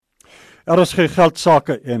RSG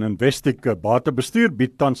Geldsaake en Investec Batebestuur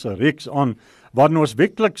bied tans 'n reeks aan waarin ons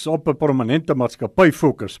weekliks op 'n prominente maatskappy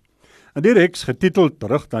fokus. In die reeks, getiteld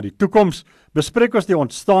Terug na die toekoms, bespreek ons die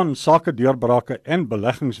ontstaan, sakedeurbrake en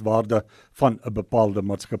beleggingswaarde van 'n bepaalde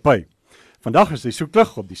maatskappy. Vandag is die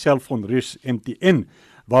soeklig op die selfoonreus MTN,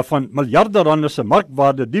 waarvan miljarde rande se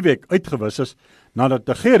markwaarde die week uitgewis is, nadat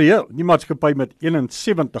Nigerië die maatskappy met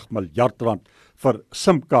 71 miljard rand vir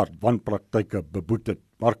SIM-kaart wanpraktyke beboet het.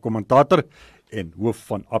 Markkommentator en hoof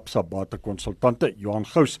van Absa Batekonsultante, Johan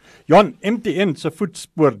Gouws. Johan, MTN se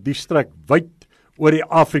voetspoor die strek wyd oor die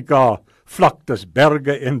Afrika vlaktes,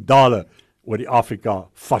 berge en dale oor die Afrika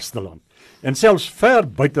vasteland. En selfs ver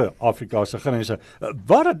buite Afrika se grense.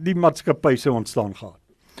 Waar het die maatskappy se ontstaan gehad?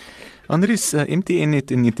 Andries, MTN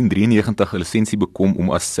het in 1993 'n lisensie bekom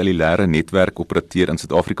om as cellulaire netwerkoperateur in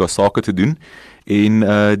Suid-Afrika sake te doen. En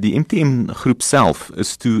die MTN groep self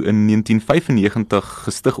is toe in 1995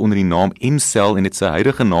 gestig onder die naam M-Cell en het sy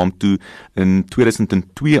huidige naam toe in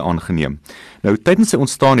 2002 aangeneem. Nou tydens sy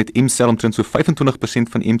ontstaan het M-Cell omtrent so 25%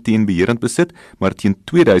 van MTN beherend besit, maar teen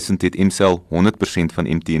 2000 het M-Cell 100% van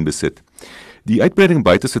MTN besit. Die uitbreiding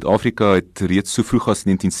buite Suid-Afrika het reeds so vroeg as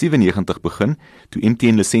 1997 begin, toe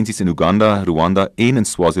MTN lisensies in Uganda, Rwanda en in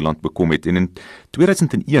Swaziland bekom het. En in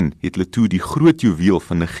 2001 het hulle toe die groot juweel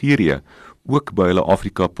van Nigerië ook by hulle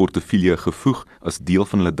Afrika portefeulje gevoeg as deel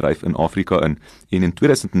van hulle dryf in Afrika in. En in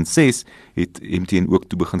 2006 het MTN ook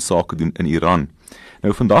toe begin sake doen in Iran.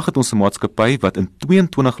 Nou vandag het ons 'n maatskappy wat in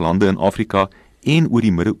 22 lande in Afrika en oor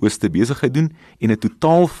die Midde-Ooste besigheid doen en 'n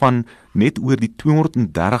totaal van net oor die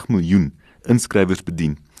 230 miljoen inskrywers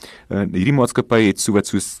bedien. Hierdie maatskappy het so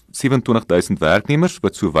 27.000 werknemers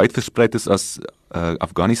wat so wyd verspreid is as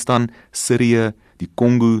Afghanistan, Sirië, die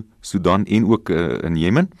Kongo, Sudan en ook in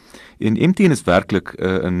Jemen. En MTN is werklik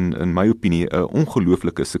in my opinie 'n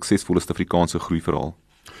ongelooflike suksesvolle Suid-Afrikaanse groeiverhaal.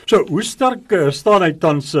 So, hoe sterk staan hy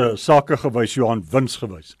tans sakegewys, Johan,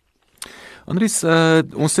 winsgewys? Andries,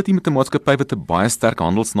 ons sit hier met 'n maatskappy wat 'n baie sterk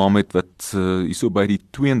handelsnaam het wat hierso by die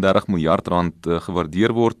 32 miljard rand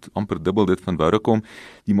gewaardeer word, amper dubbel dit van Vodacom.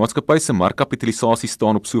 Die maatskappy se markkapitalisasie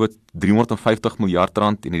staan op so wat 350 miljard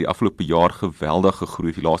rand en het die afgelope jaar geweldig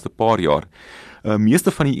gegroei, die laaste paar jaar.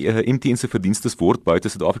 Meeste van die MTN se verdienstes word buite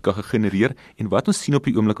Suid-Afrika gegenereer en wat ons sien op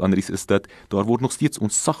die oomblik, Andries, is dat daar word nog steeds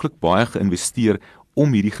ontsaglik baie geïnvesteer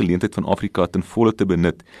om hierdie geleentheid van Afrika ten volle te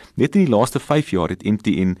benut. Net in die laaste 5 jaar het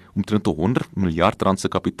MTN omtrent 100 miljard rand se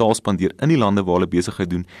kapitaal spandeer in die lande waar hulle besigheid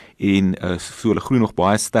doen en so hulle groei nog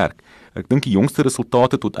baie sterk. Ek dink die jongste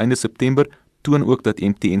resultate tot einde September toon ook dat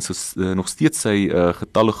MTN nog steeds sy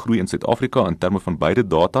getalle groei in Suid-Afrika in terme van beide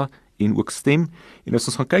data en ook stem. En as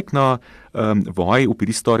ons gaan kyk na waar hy op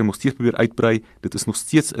hierdie stadium nog steeds probeer uitbrei, dit is nog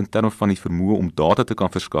steeds in terme van die vermoë om data te kan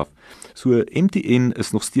verskaf. So MTN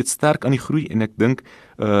is nog steeds sterk aan die groei en ek dink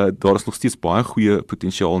daar is nog steeds baie goeie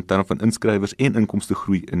potensiaal in terme van inskrywers en inkomste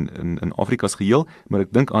groei in Afrika as geheel, maar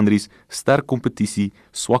ek dink Andries, sterk kompetisie,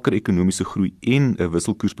 swakker ekonomiese groei en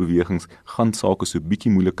wisselkoersbewegings gaan sake so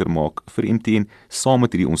bietjie moeiliker maak vir MTN, saam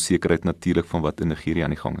met hierdie onsekerheid natuurlik van wat in Nigerië aan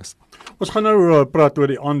die gang is. Ons gaan nou praat oor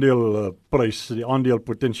die aandeleprys, die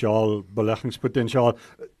aandeelpotensiaal, beleggingspotensiaal.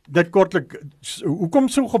 Net kortlik, hoekom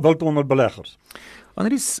so gewild onder beleggers?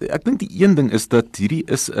 Andries, ek dink die een ding is dat hierdie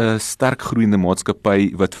is 'n sterk groeiende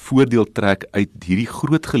maatskappy wat voordeel trek uit hierdie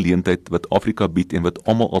groot geleentheid wat Afrika bied en wat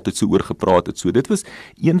almal altyd so oor gepraat het. So dit was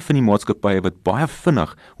een van die maatskappye wat baie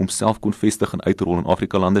vinnig homself kon vestig en uitrol in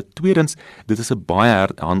Afrika lande. Tweedens, dit is 'n baie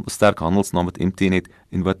sterk handelsnaam wat MTN het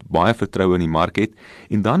en wat baie vertroue in die mark het.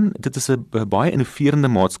 En dan, dit is 'n baie innoverende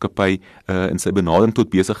maatskappy in sy benadering tot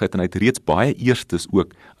besigheid en hy het reeds baie eerstes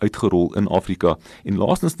ook uitgerol in Afrika. En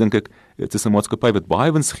laastens dink ek, dit is 'n maatskappy wat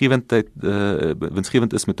baie winsgewend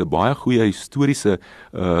is met 'n baie goeie historiese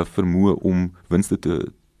vermoë om winste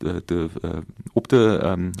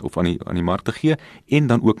of aan die mark te gee en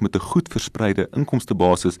dan ook met 'n goed verspreide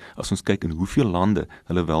inkomstebasis as ons kyk in hoeveel lande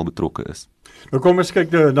hulle wel betrokke is. Nou kom ons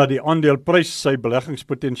kyk na die aandeleprys, sy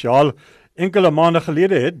beleggingspotensiaal. Enkele maande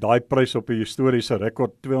gelede het daai prys op 'n historiese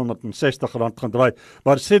rekord R260 gedraai,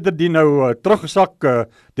 maar sedertdien nou teruggesak,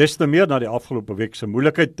 des te meer na die afgelope week se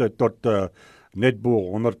moeilikheid tot net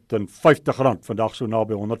bo R150, vandag so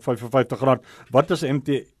naby R155. Wat is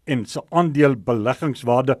MTN se aandeel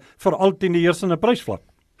beleggingswaarde veral teen die heersende prysvlak?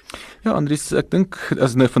 Ja, Andries, ek dink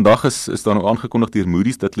as nou vandag is daar nou aangekondig deur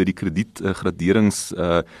Moody's dat hulle die kredietgraderings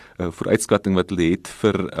vooruitskatting wat hulle het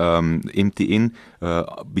vir MTN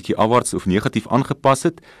bietjie afwaarts of negatief aangepast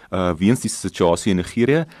het weens die situasie in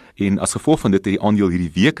Nigerië, en as gevolg van dit het die aandeel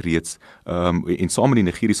hierdie week reeds en saam met die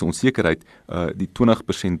Nigeriese onsekerheid die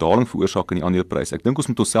 20% daling veroorsaak in die aandeleprys. Ek dink ons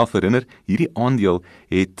moet onsself herinner, hierdie aandeel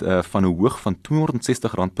het van 'n hoog van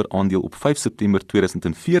R260 per aandeel op 5 September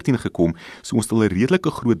 2014 gekom, so ons het al 'n redelike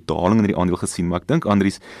groot daling in die aandeel gesien, maar ek dink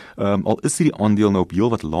Andries, al is hierdie aandeel nou op heel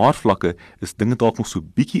wat laer vlakke, is dinge dalk nog so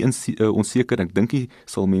bietjie onseker. Ek dink nie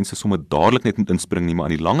sal mense sommer dadelik net moet inspring nie, maar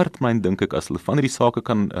aan die langer termyn dink ek as hulle van hierdie sake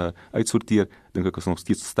kan uitsorteer, dink ek is nog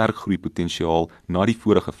steeds sterk groeipotensiaal na die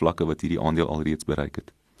vorige vlakke wat hierdie aandeel alreeds bereik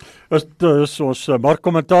het. Is ons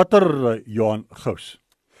markkommentator Johan Gouws.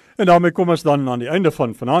 En daarmee kom ons dan aan die einde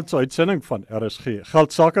van vanaand se uitsending van RSG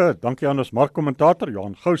Geldsaake. Dankie aan ons markkommentator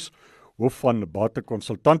Johan Gouws, hoof van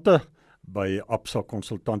Batekonsultante by Absa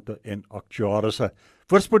Konsultante en Aktuarisse.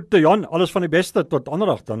 Voorspoed te Jan, alles van die beste tot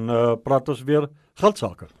anderdag, dan praat ons weer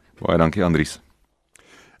geldsaake. Baie dankie Andries.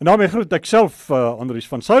 En daarmee groet ek self Andries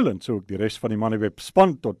van Sailent, so ook die res van die Moneyweb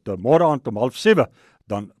span tot môre aand om 6:30,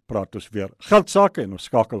 dan praat ons weer geldsaake en ons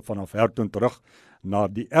skakel vanaf Hertoon terug na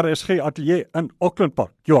die RSG ateljee in Auckland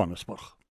Park, Johannesburg.